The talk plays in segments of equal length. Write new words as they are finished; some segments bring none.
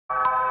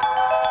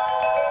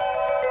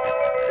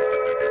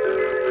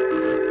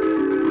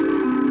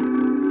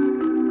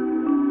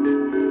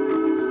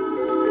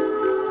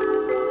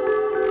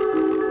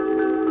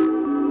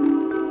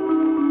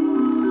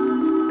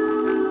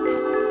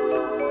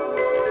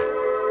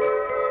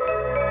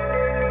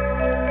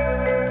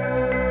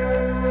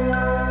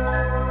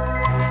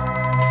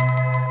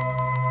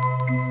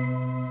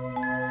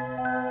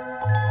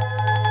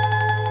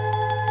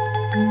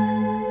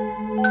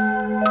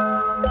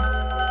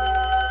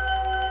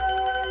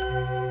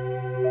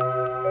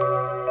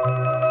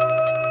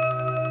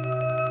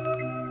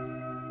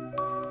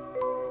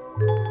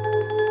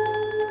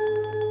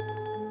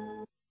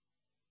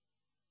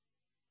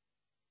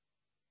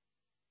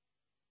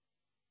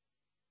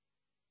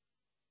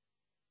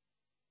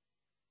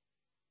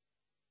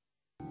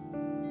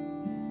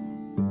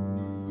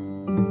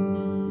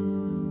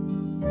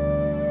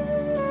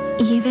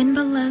Even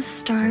below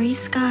starry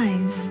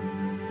skies,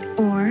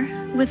 or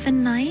with the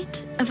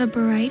night of a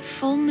bright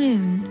full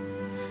moon,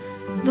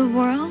 the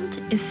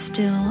world is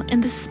still in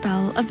the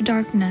spell of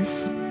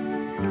darkness.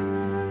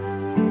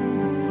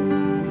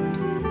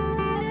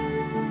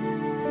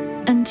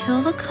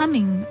 Until the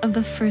coming of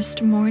the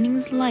first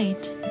morning's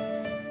light,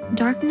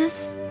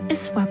 darkness is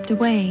swept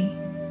away.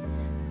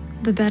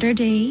 The better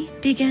day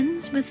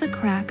begins with the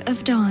crack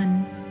of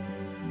dawn.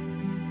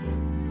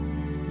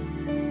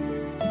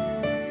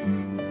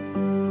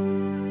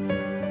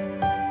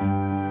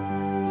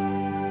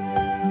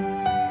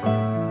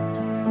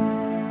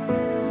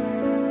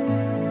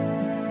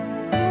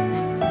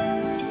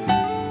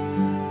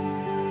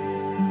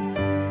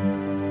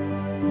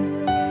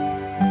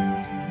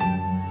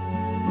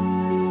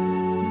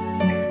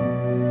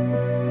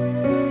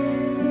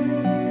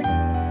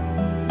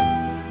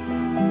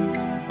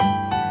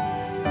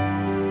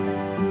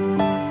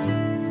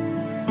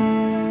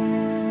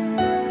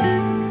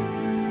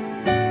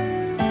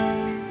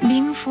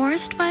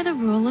 Forced by the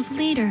role of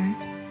leader,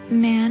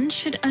 man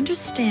should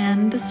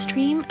understand the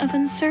stream of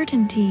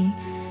uncertainty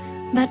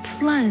that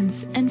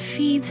floods and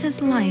feeds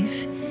his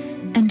life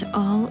and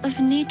all of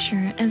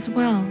nature as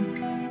well.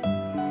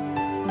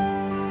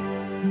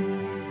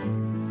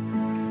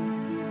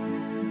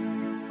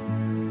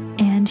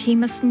 And he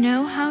must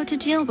know how to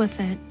deal with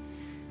it,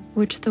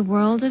 which the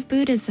world of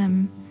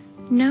Buddhism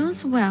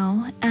knows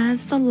well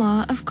as the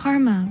law of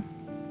karma.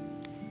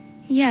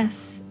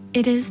 Yes,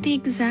 it is the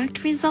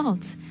exact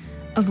result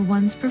of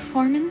one's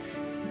performance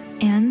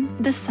and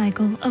the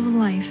cycle of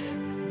life.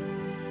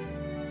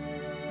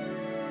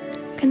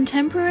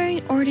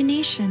 Contemporary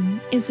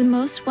ordination is the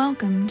most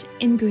welcomed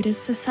in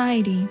Buddhist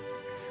society.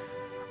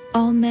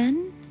 All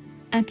men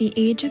at the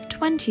age of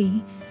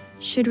 20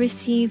 should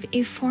receive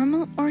a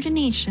formal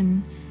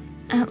ordination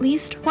at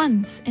least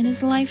once in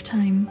his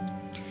lifetime,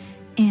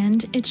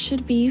 and it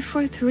should be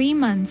for 3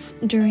 months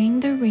during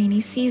the rainy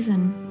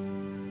season.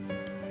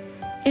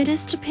 It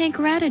is to pay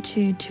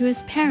gratitude to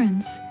his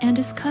parents and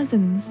his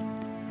cousins.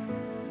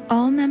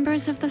 All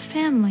members of the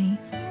family,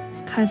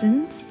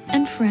 cousins,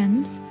 and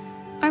friends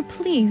are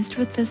pleased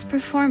with this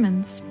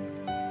performance.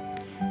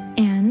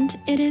 And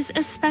it is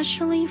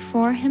especially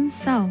for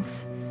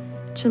himself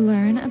to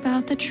learn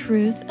about the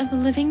truth of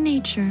living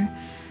nature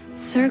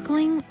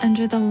circling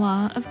under the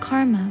law of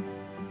karma.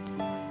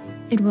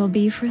 It will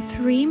be for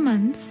 3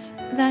 months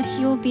that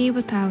he will be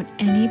without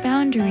any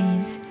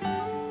boundaries,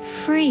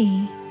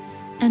 free,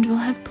 and will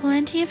have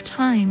plenty of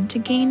time to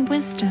gain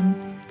wisdom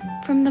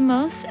from the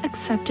most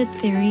accepted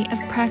theory of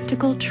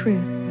practical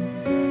truth,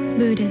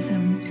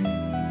 Buddhism.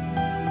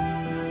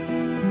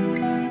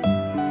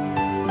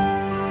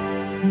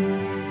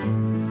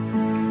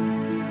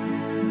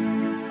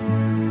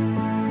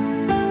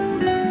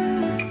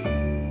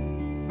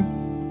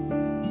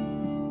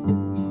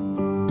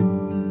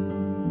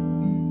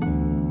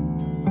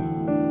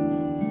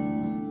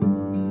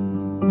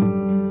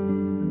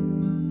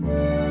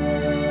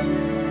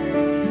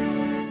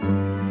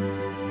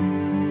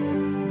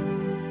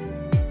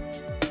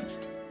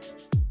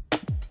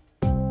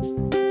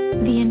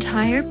 The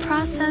entire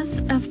process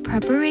of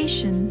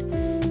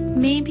preparation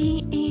may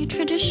be a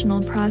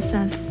traditional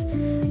process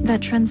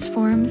that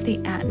transforms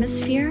the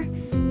atmosphere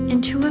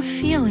into a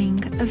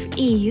feeling of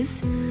ease,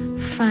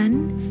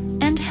 fun,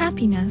 and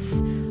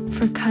happiness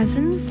for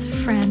cousins,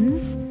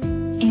 friends,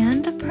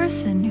 and the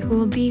person who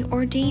will be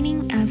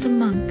ordaining as a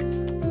monk.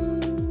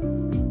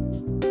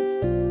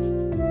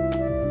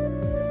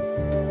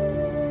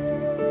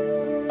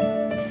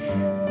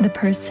 The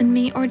person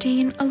may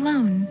ordain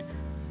alone,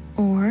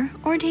 or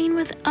ordain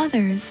with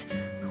others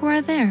who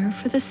are there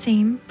for the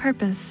same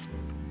purpose.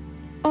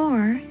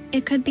 Or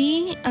it could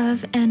be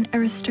of an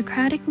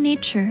aristocratic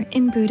nature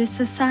in Buddhist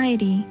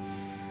society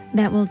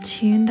that will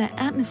tune the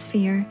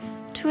atmosphere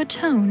to a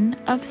tone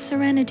of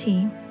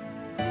serenity.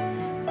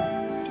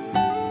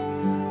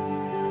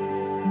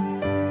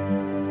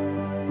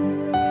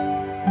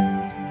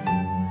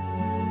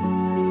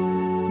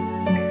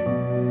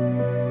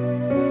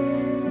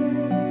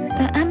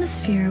 The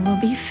atmosphere will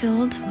be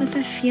filled with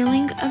a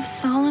feeling of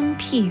solemn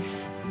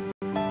peace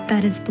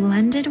that is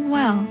blended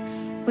well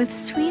with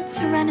sweet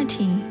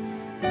serenity,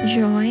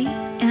 joy,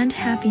 and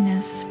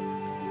happiness.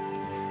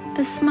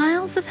 The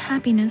smiles of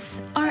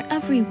happiness are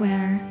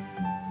everywhere.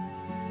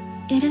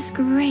 It is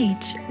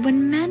great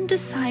when men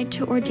decide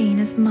to ordain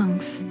as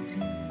monks.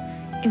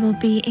 It will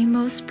be a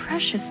most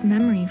precious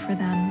memory for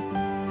them.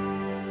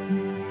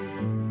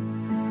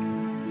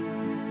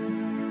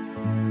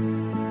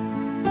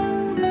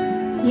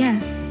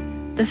 Yes,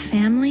 the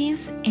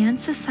families and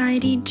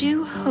society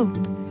do hope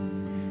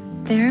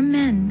their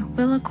men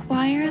will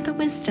acquire the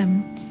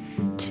wisdom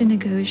to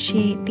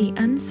negotiate the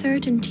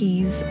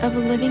uncertainties of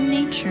living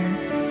nature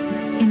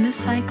in the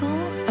cycle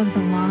of the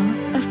law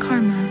of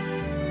karma.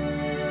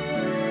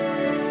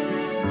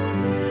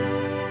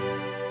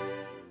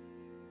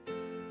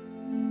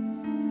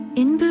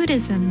 In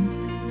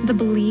Buddhism, the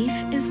belief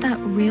is that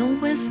real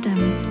wisdom,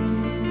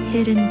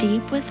 hidden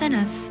deep within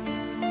us,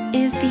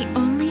 is the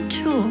only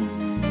tool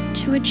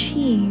to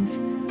achieve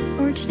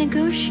or to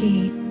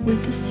negotiate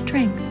with the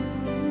strength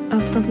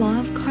of the law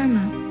of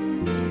karma,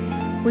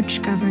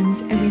 which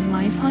governs every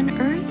life on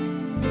earth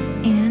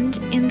and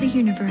in the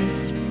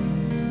universe.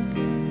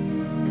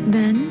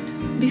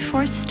 Then,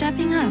 before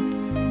stepping up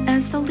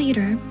as the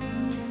leader,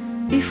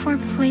 before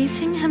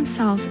placing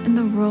himself in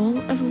the role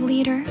of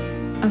leader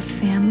of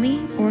family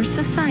or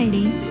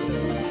society,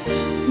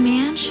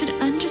 man should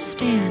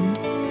understand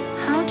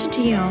how to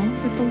deal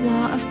with the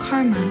law of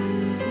karma,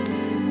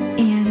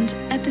 and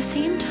at the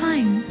same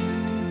time,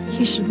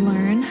 he should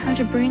learn how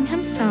to bring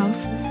himself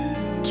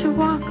to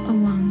walk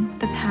along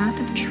the path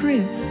of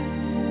truth,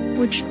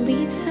 which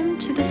leads him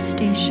to the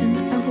station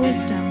of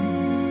wisdom.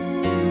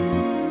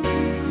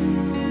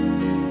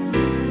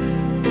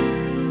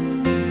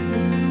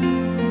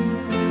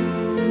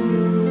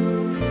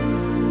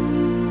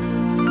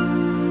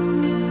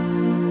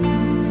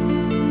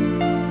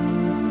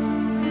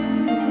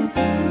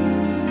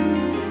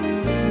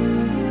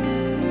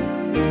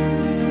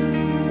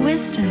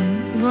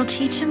 Wisdom will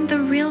teach him the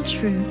real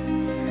truth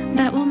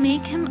that will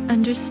make him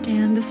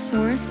understand the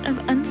source of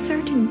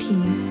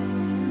uncertainties,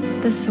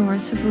 the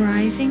source of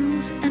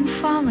risings and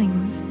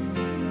fallings,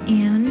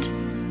 and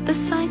the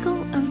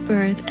cycle of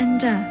birth and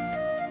death.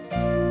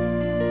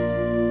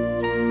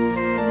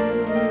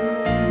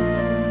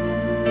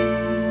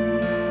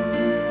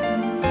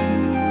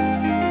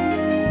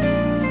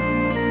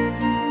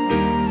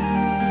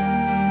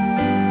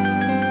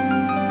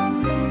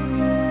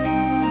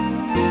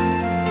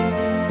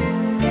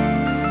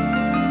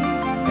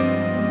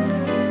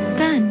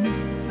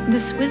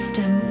 This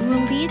wisdom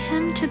will lead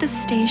him to the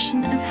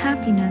station of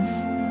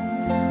happiness,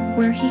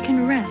 where he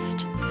can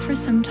rest for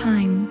some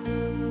time.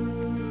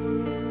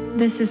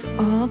 This is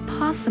all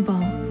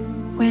possible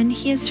when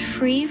he is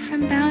free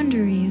from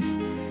boundaries,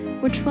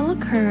 which will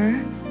occur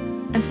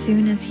as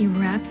soon as he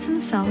wraps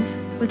himself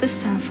with a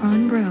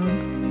saffron robe.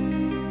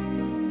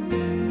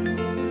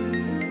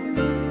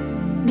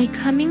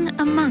 Becoming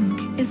a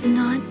monk is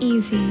not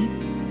easy.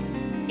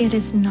 It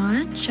is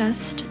not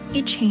just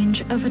a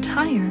change of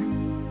attire.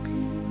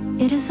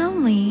 It is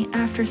only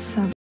after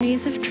several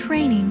days of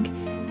training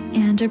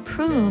and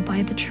approval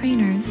by the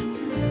trainers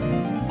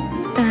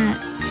that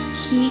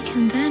he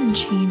can then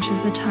change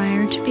his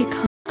attire to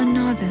become a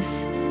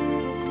novice.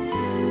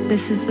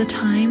 This is the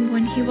time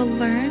when he will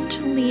learn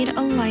to lead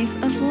a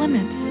life of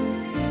limits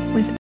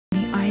with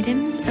only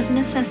items of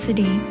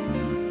necessity.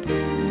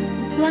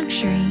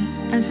 Luxury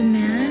as a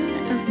man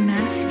of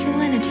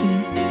masculinity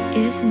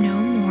is no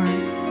more.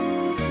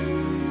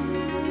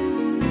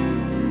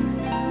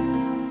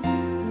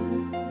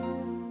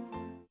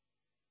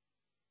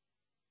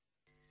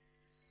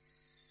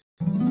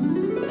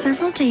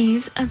 Several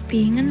days of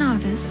being a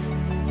novice,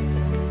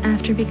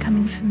 after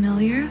becoming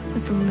familiar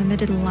with the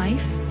limited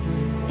life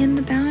in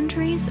the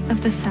boundaries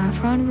of the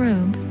saffron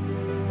robe,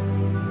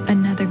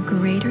 another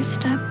greater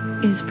step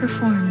is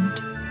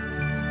performed.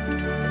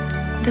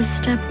 This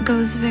step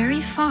goes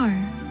very far.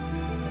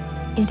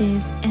 It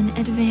is an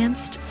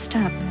advanced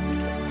step.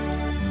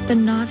 The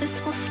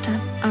novice will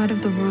step out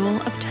of the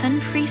rule of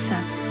 10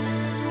 precepts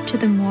to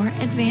the more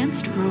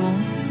advanced rule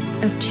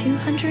of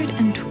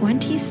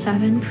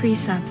 227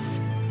 precepts.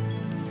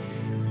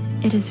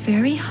 It is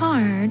very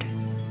hard,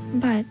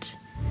 but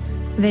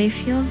they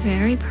feel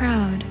very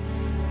proud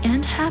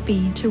and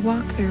happy to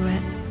walk through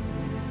it.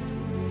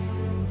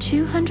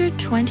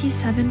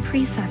 227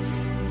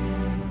 precepts.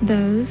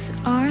 Those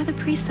are the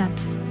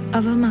precepts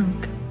of a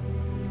monk.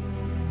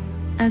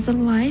 As a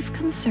life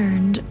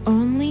concerned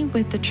only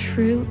with the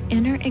true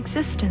inner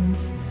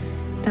existence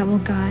that will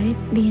guide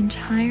the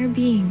entire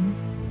being,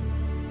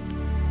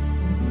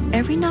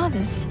 every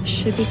novice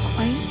should be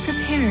quite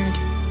prepared,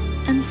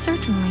 and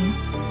certainly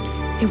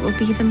it will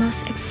be the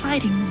most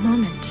exciting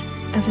moment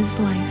of his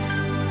life.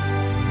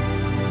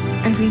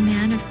 Every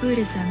man of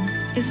Buddhism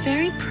is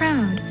very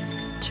proud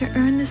to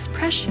earn this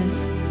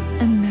precious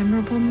and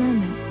memorable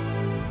moment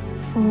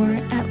for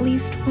at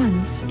least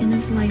once in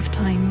his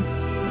lifetime.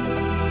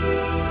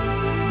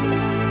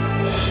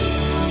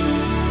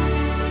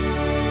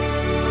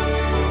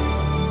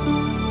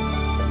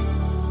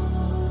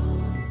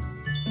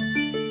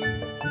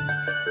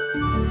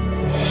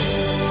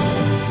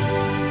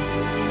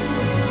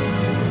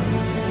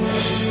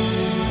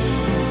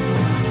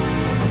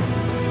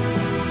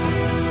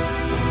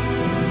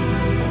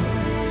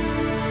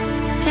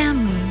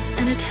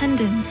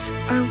 Attendants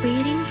are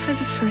waiting for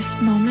the first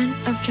moment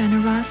of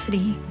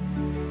generosity.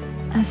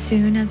 As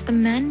soon as the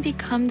men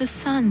become the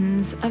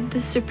sons of the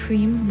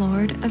Supreme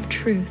Lord of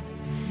Truth,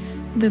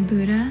 the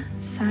Buddha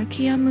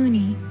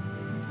Sakyamuni,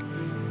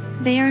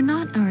 they are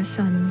not our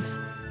sons.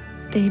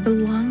 They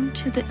belong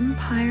to the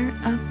empire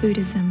of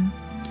Buddhism.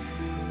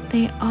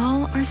 They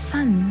all are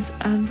sons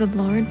of the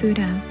Lord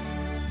Buddha.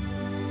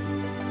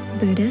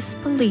 Buddhists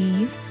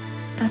believe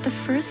that the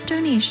first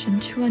donation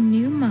to a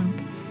new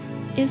monk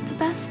is the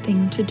best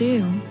thing to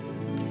do,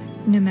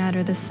 no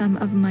matter the sum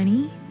of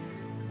money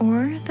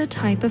or the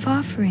type of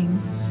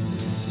offering.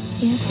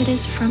 If it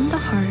is from the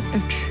heart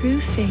of true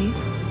faith,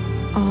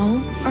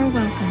 all are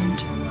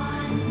welcomed.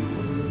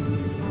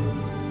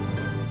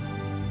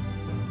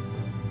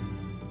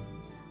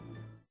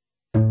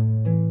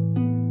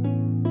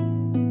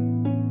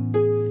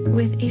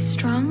 With a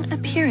strong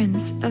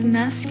appearance of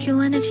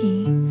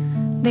masculinity,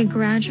 they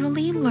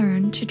gradually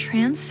learn to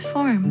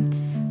transform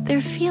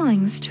their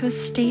feelings to a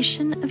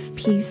station of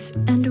peace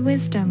and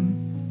wisdom.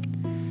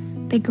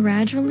 They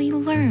gradually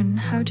learn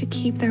how to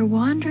keep their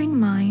wandering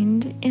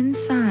mind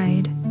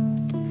inside.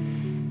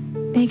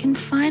 They can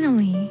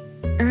finally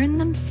earn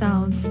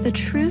themselves the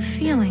true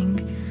feeling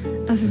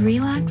of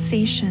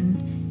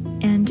relaxation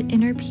and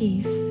inner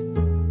peace.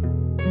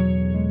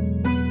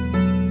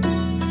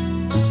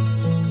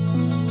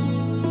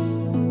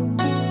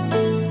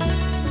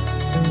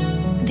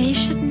 They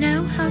should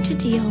know how to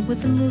deal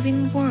with the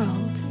moving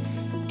world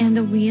and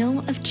the wheel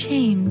of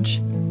change.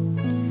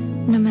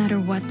 No matter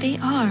what they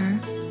are,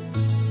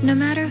 no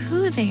matter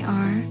who they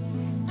are,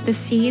 the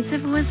seeds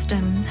of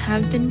wisdom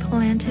have been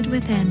planted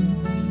within.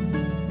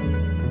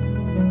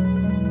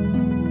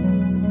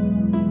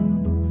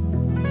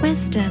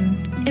 Wisdom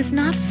is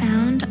not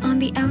found on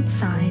the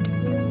outside.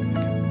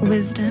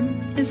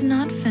 Wisdom is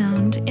not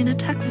found in a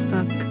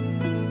textbook.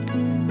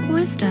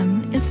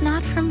 Wisdom is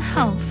not from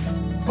health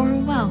or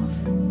wealth.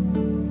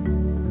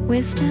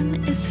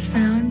 Wisdom is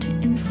found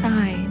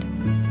inside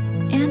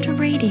and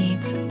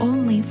radiates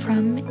only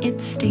from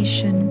its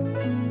station.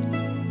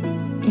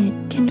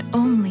 It can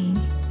only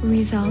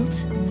result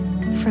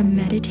from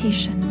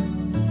meditation.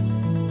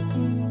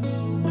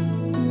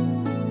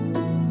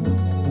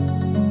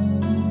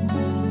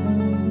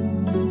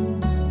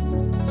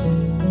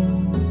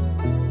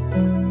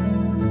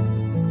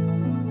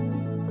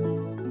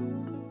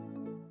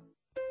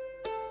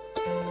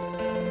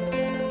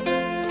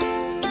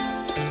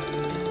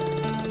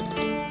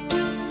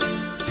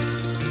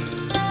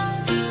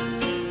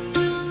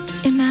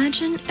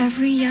 Imagine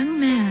every young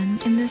man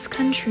in this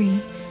country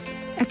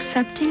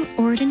accepting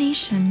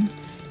ordination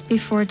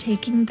before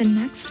taking the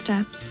next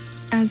step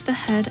as the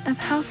head of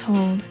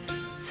household,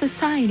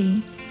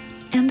 society,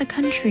 and the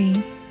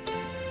country.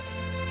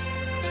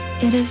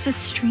 It is a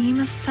stream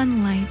of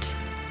sunlight.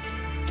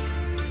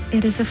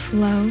 It is a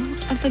flow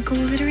of the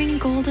glittering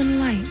golden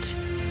light.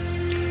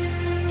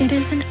 It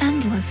is an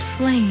endless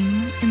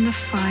flame in the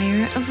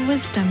fire of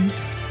wisdom.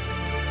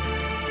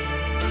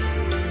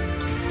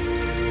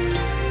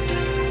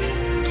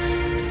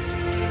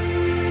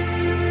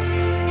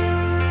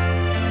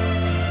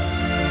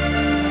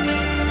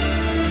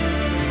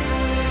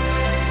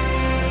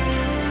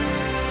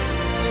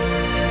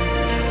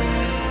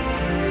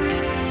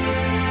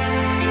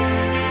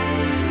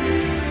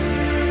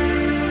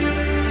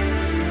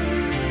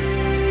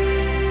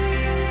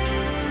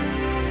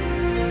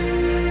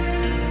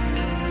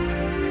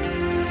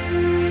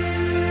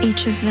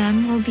 Each of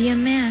them will be a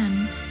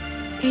man,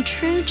 a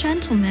true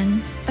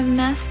gentleman of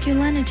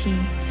masculinity,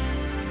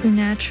 who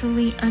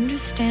naturally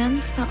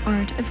understands the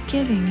art of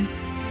giving,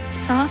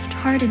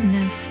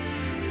 soft-heartedness,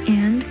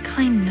 and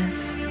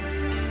kindness.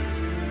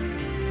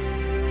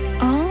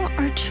 All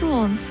are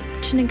tools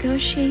to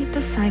negotiate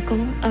the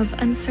cycle of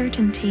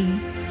uncertainty,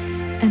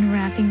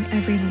 enwrapping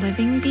every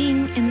living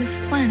being in this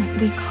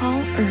planet we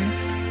call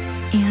Earth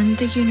and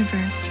the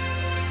universe.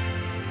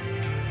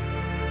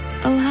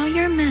 Allow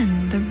your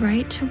men the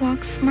right to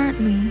walk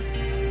smartly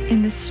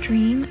in the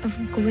stream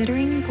of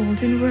glittering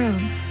golden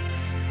robes,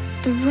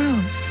 the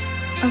robes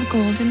of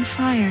golden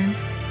fire,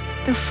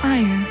 the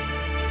fire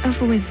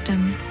of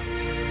wisdom.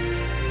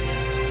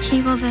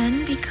 He will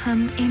then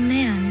become a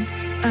man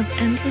of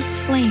endless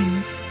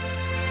flames,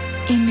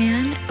 a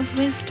man of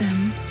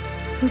wisdom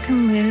who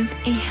can live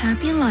a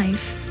happy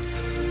life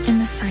in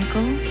the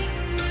cycle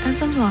of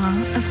the law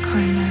of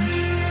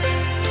karma.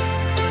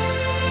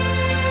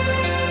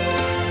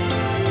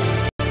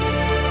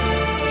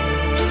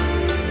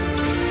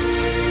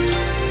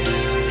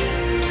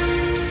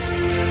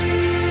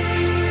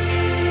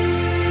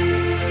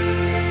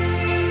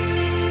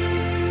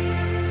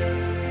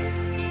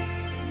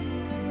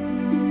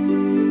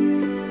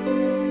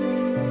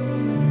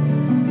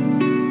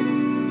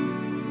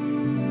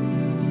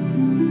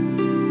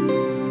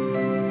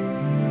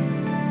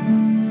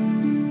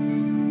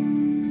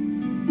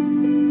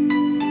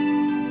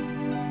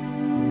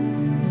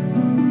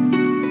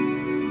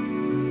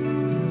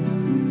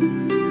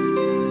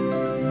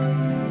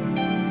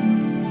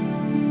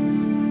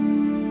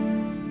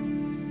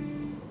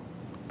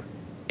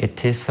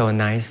 It is so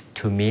nice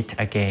to meet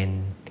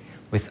again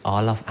with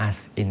all of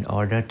us in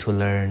order to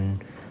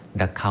learn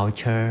the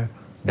culture,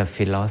 the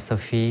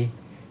philosophy,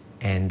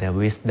 and the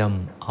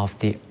wisdom of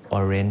the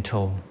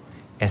Oriental,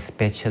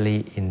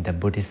 especially in the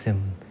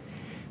Buddhism.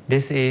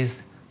 This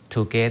is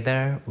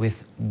together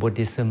with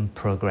Buddhism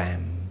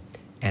program,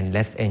 and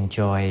let's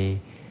enjoy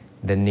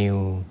the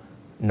new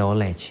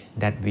knowledge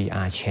that we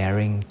are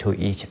sharing to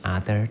each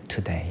other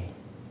today.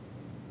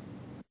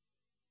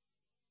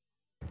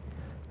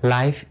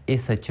 Life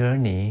is a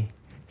journey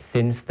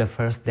since the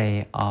first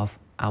day of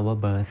our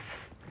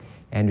birth,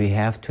 and we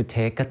have to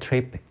take a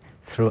trip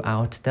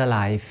throughout the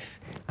life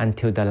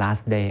until the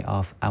last day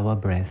of our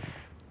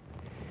breath.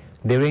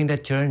 During the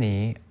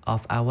journey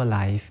of our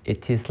life,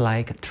 it is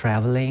like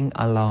traveling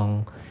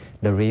along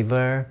the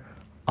river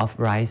of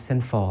rise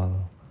and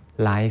fall.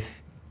 Life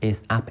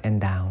is up and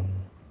down.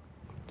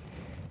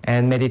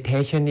 And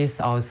meditation is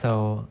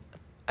also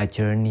a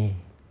journey.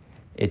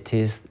 It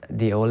is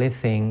the only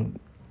thing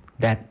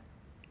that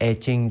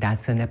aging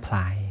doesn't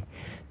apply.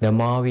 The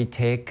more we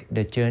take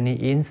the journey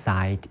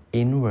inside,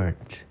 inward,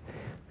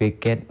 we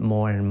get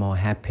more and more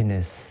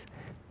happiness,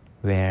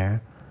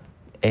 where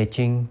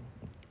aging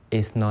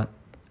is not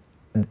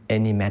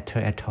any matter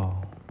at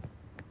all.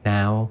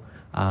 Now,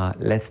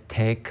 let's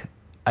take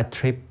a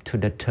trip to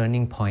the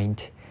turning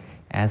point,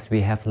 as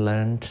we have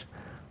learned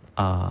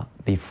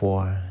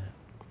before.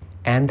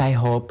 And I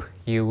hope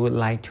you would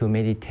like to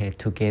meditate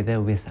together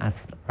with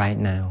us right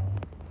now.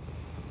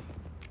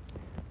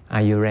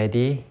 Are you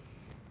ready?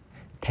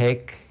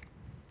 Take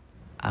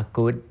a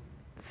good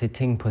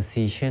sitting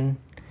position.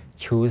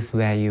 Choose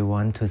where you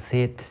want to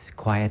sit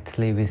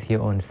quietly with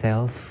your own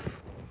self.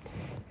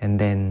 And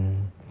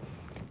then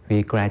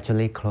we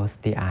gradually close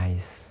the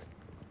eyes.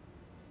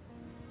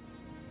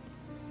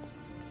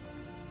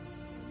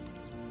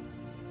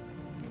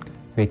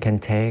 We can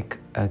take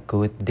a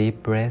good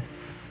deep breath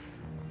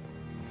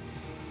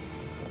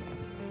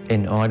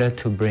in order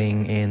to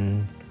bring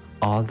in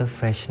all the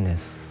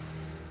freshness.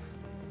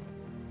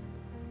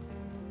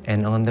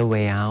 And on the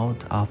way out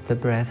of the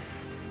breath,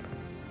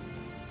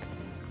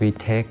 we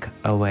take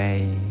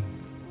away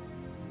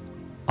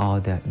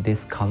all the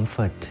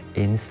discomfort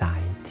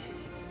inside.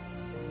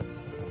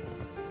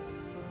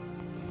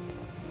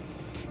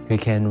 We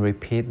can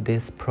repeat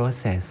this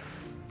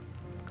process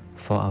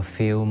for a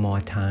few more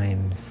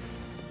times.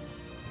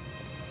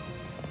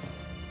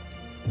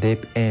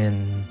 Deep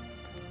in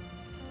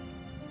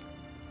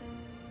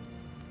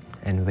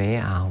and way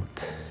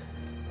out.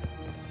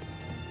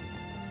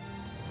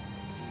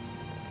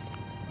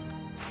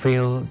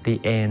 Feel the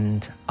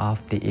end of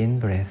the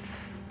in-breath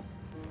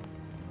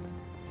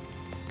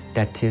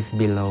that is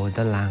below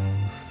the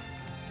lungs,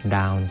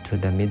 down to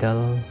the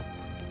middle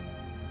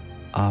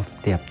of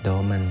the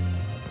abdomen.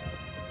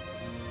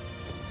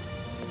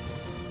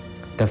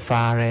 The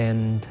far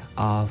end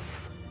of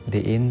the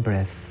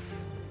in-breath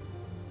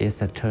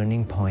is a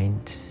turning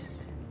point.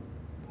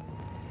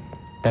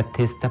 That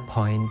is the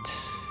point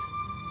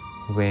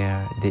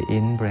where the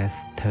in-breath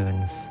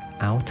turns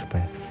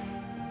out-breath.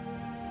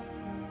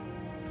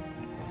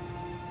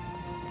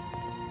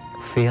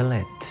 Feel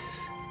it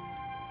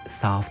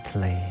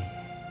softly.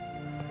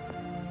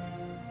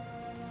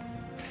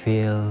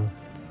 Feel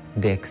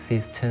the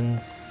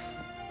existence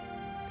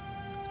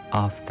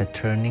of the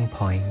turning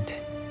point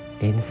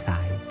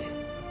inside.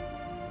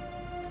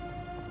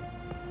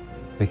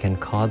 We can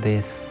call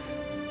this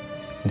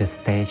the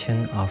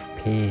station of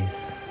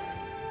peace.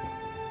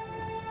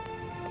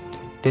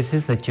 This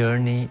is a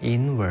journey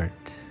inward,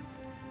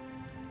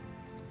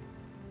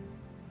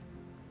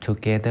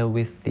 together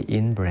with the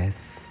in-breath,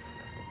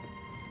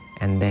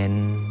 and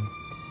then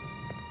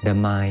the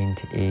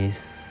mind is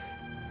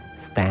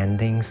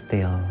standing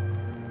still,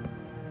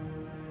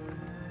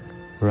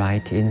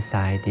 right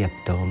inside the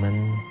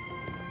abdomen,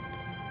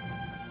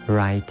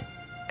 right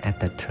at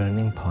the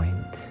turning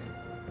point.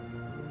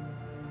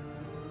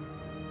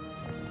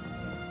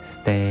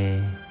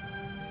 Stay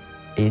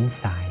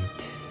inside.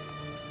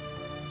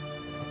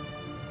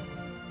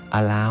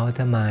 Allow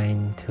the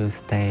mind to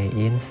stay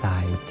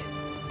inside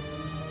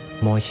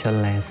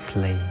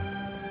motionlessly.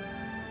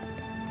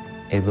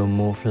 It will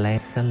move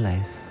less and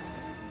less.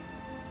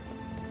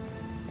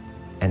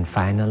 And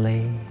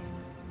finally,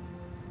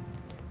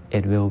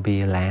 it will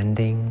be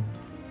landing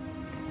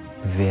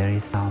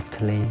very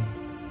softly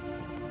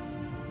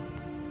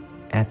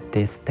at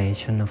this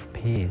station of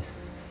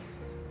peace.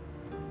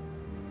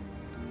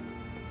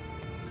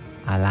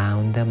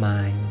 Allow the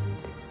mind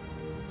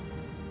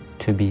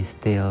to be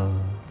still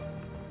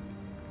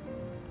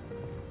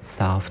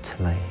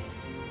softly.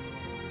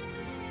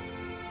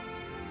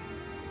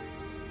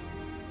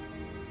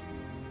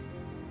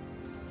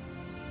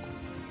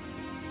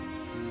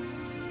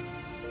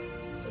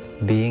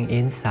 Being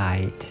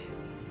inside,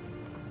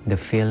 the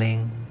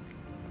feeling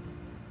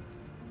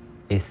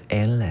is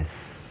endless.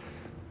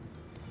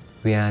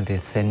 We are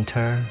the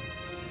center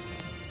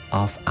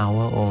of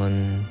our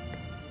own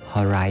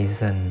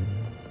horizon,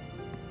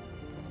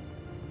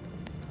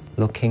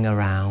 looking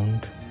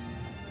around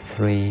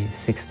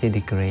 360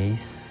 degrees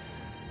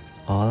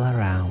all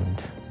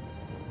around.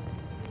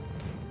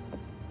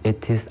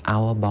 It is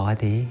our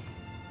body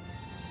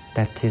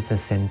that is the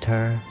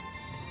center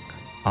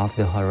of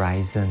the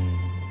horizon.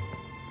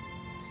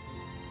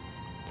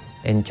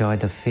 Enjoy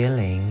the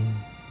feeling,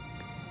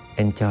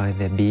 enjoy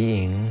the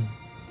being,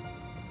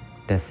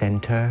 the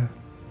center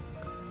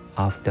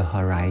of the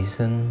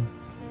horizon,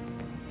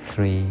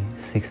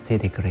 360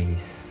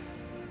 degrees.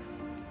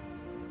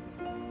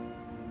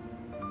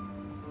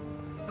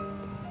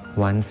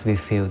 Once we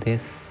feel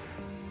this,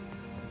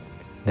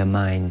 the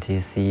mind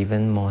is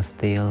even more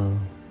still,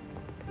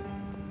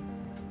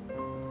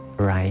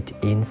 right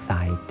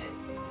inside,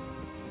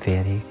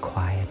 very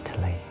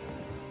quietly.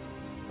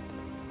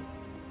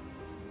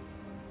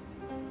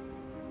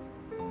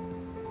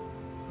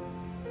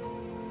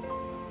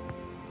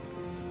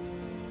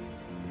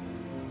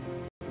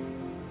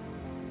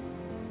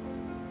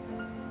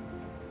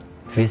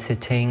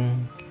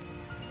 Visiting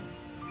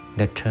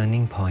the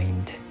turning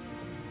point,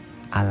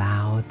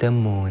 allow the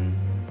moon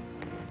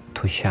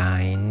to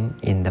shine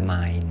in the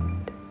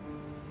mind.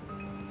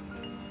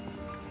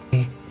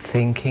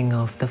 Thinking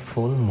of the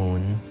full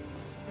moon,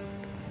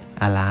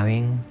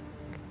 allowing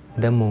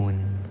the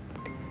moon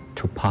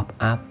to pop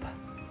up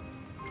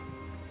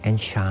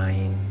and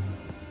shine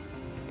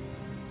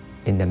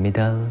in the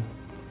middle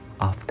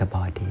of the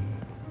body.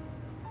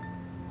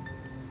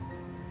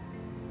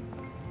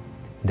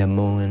 The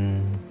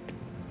moon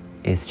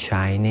is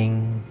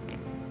shining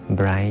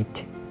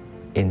bright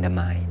in the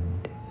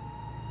mind.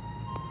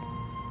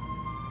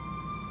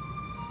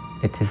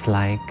 It is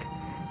like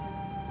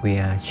we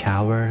are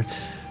showered,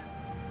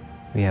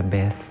 we are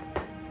bathed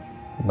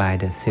by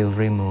the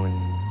silvery moon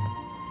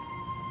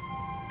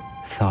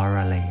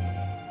thoroughly.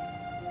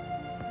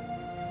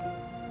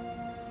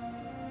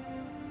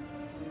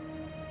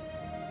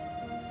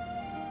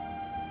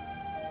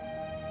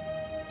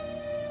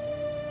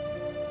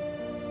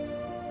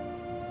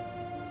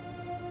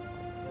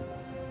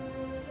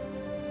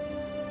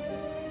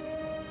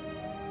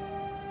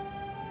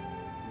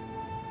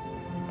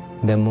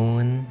 The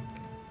moon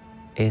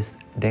is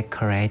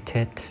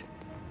decorated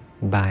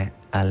by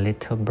a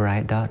little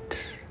bright dot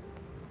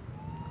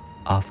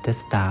of the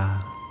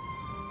star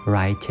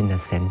right in the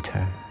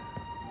center.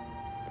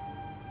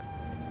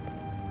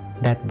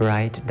 That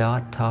bright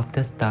dot of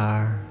the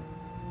star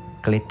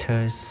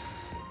glitters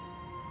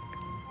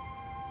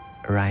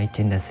right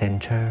in the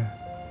center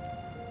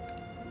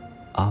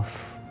of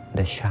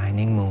the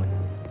shining moon.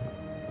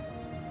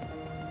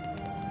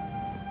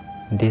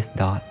 This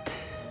dot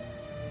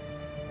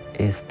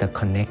is the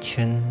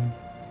connection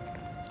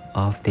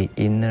of the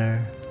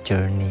inner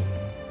journey.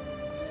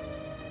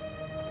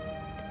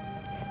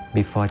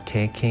 Before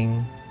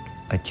taking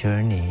a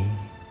journey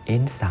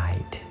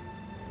inside,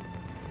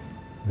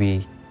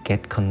 we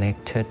get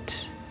connected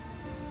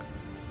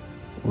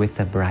with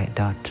the bright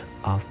dot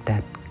of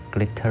that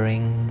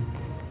glittering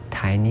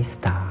tiny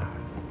star.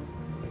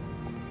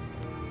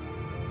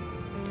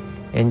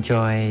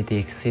 Enjoy the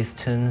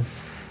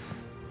existence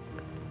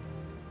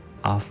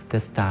of the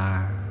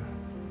star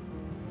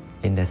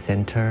in the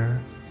center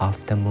of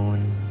the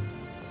moon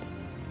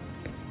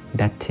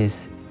that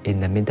is in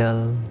the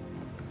middle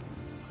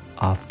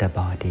of the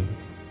body.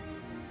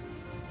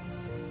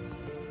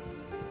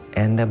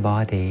 And the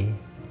body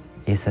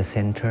is a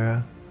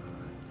center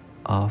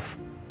of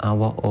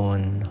our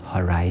own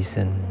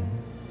horizon.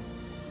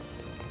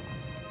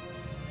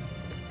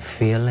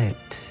 Feel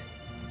it,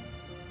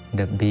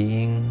 the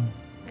being,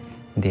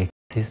 the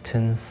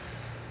existence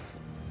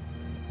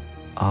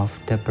of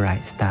the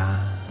bright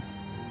star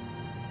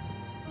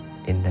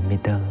in the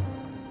middle.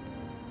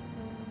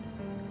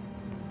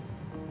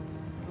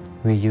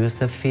 We use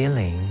the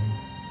feeling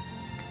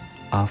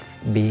of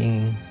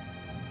being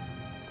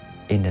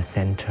in the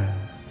center.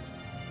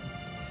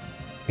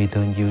 We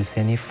don't use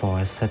any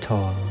force at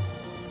all.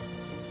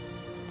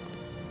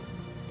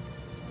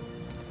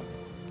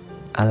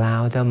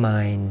 Allow the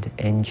mind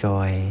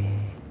enjoy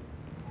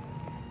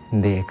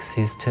the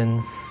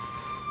existence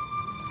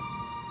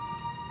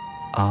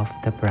of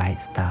the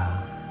bright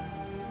star.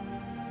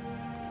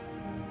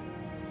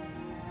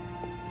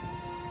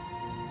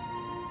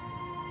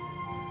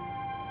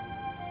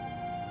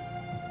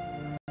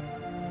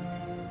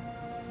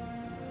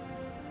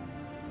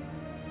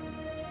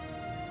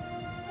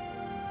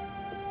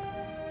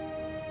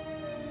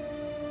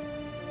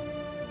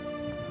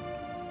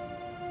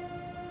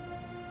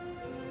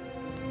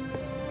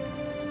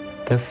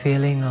 The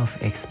feeling of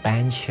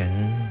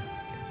expansion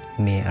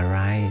may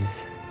arise.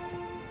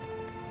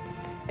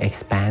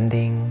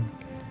 Expanding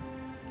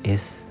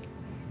is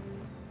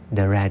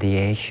the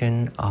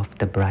radiation of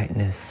the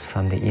brightness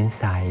from the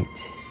inside.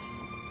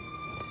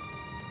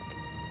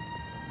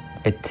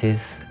 It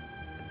is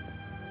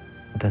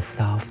the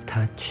soft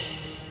touch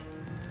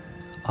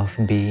of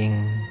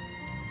being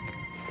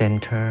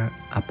center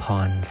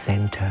upon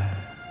center.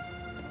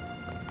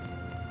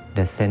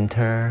 The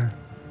center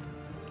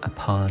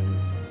upon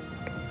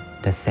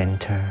the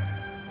center.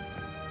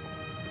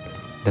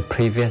 The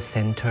previous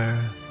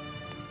center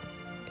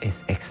is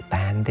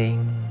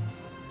expanding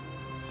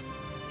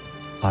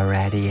or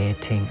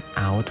radiating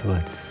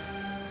outwards,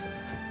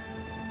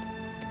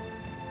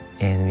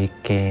 and we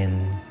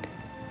gain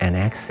an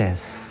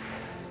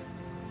access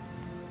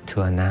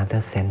to another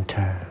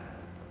center.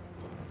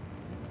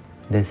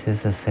 This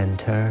is a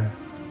center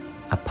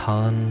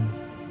upon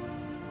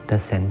the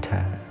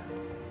center,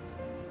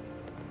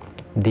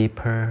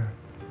 deeper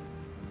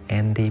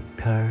and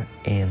deeper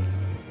in.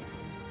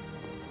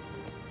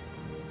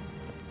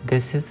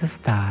 This is the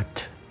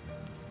start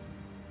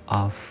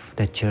of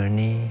the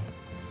journey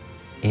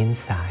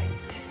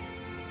inside.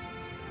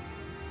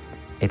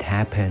 It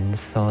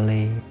happens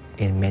solely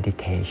in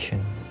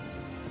meditation.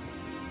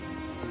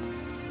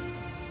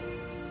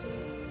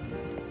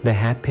 The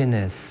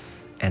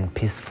happiness and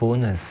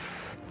peacefulness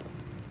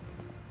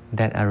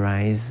that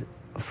arise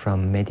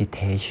from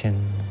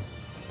meditation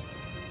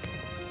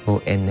will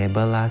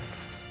enable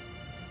us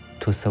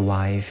to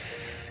survive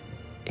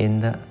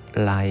in the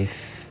life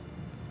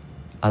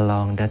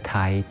along the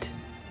tide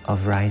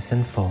of rise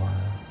and fall.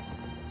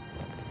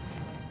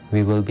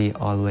 We will be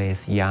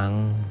always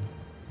young,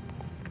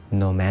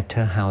 no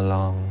matter how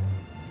long,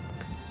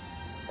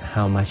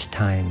 how much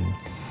time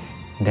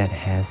that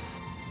has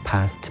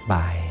passed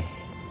by.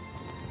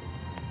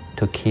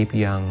 To keep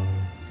young,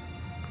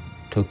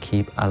 to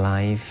keep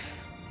alive,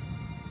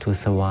 to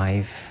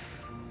survive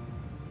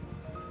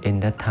in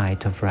the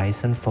tide of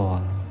rise and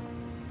fall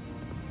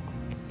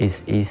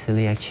is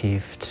easily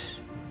achieved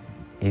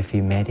if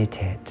we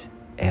meditate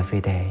every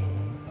day.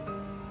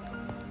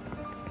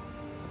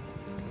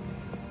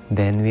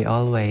 Then we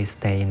always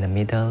stay in the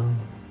middle,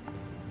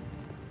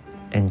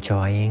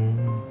 enjoying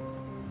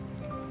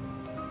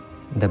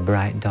the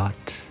bright dot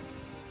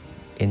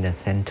in the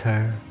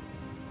center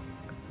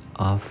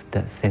of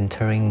the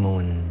centering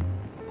moon,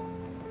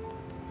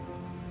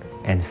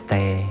 and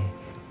stay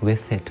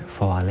with it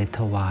for a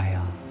little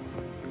while.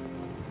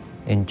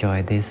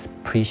 Enjoy this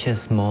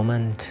precious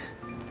moment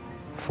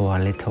for a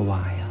little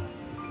while.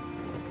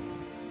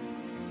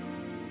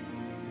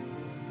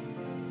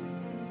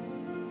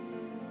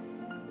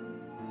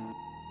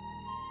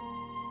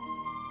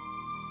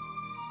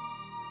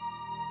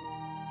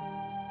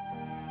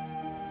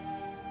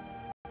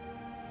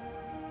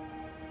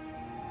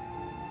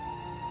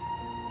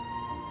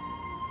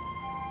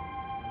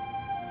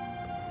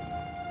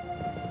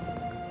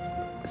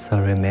 So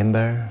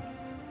remember,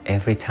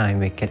 every time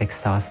we get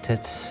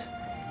exhausted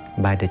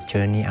by the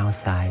journey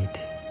outside,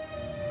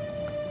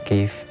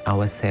 give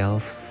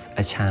ourselves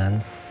a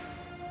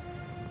chance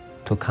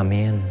to come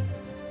in.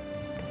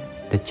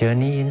 The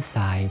journey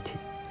inside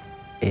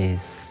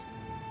is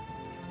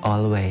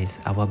always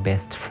our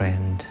best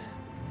friend,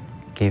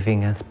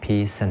 giving us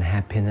peace and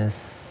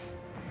happiness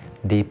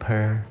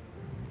deeper,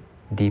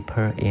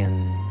 deeper in,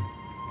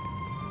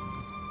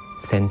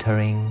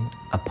 centering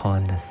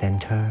upon the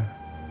center,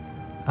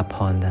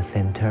 upon the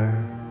center.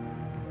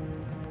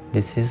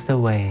 This is the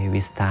way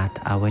we start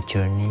our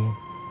journey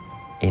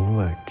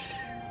inward.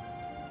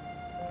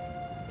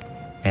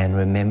 And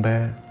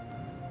remember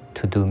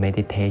to do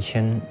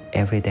meditation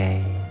every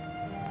day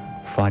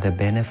for the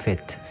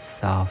benefit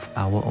of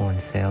our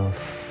own self.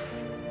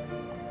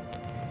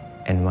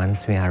 And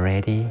once we are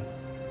ready,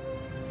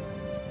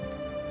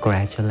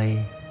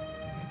 gradually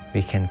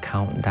we can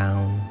count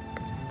down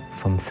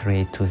from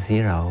 3 to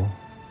 0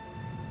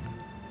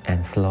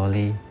 and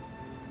slowly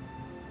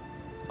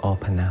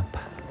open up.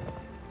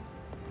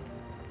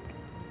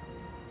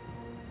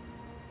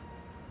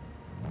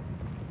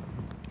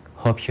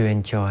 Hope you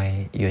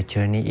enjoy your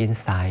journey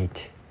inside,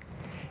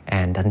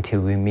 and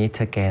until we meet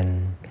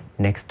again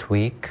next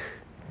week,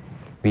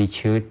 you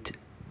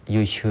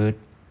should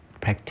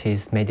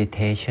practice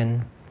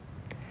meditation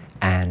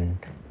and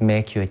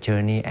make your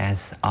journey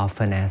as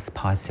often as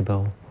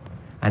possible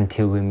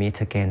until we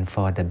meet again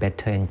for the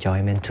better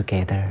enjoyment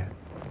together.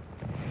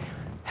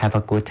 Have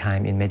a good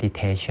time in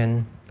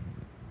meditation.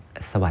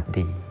 สวัส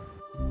ดี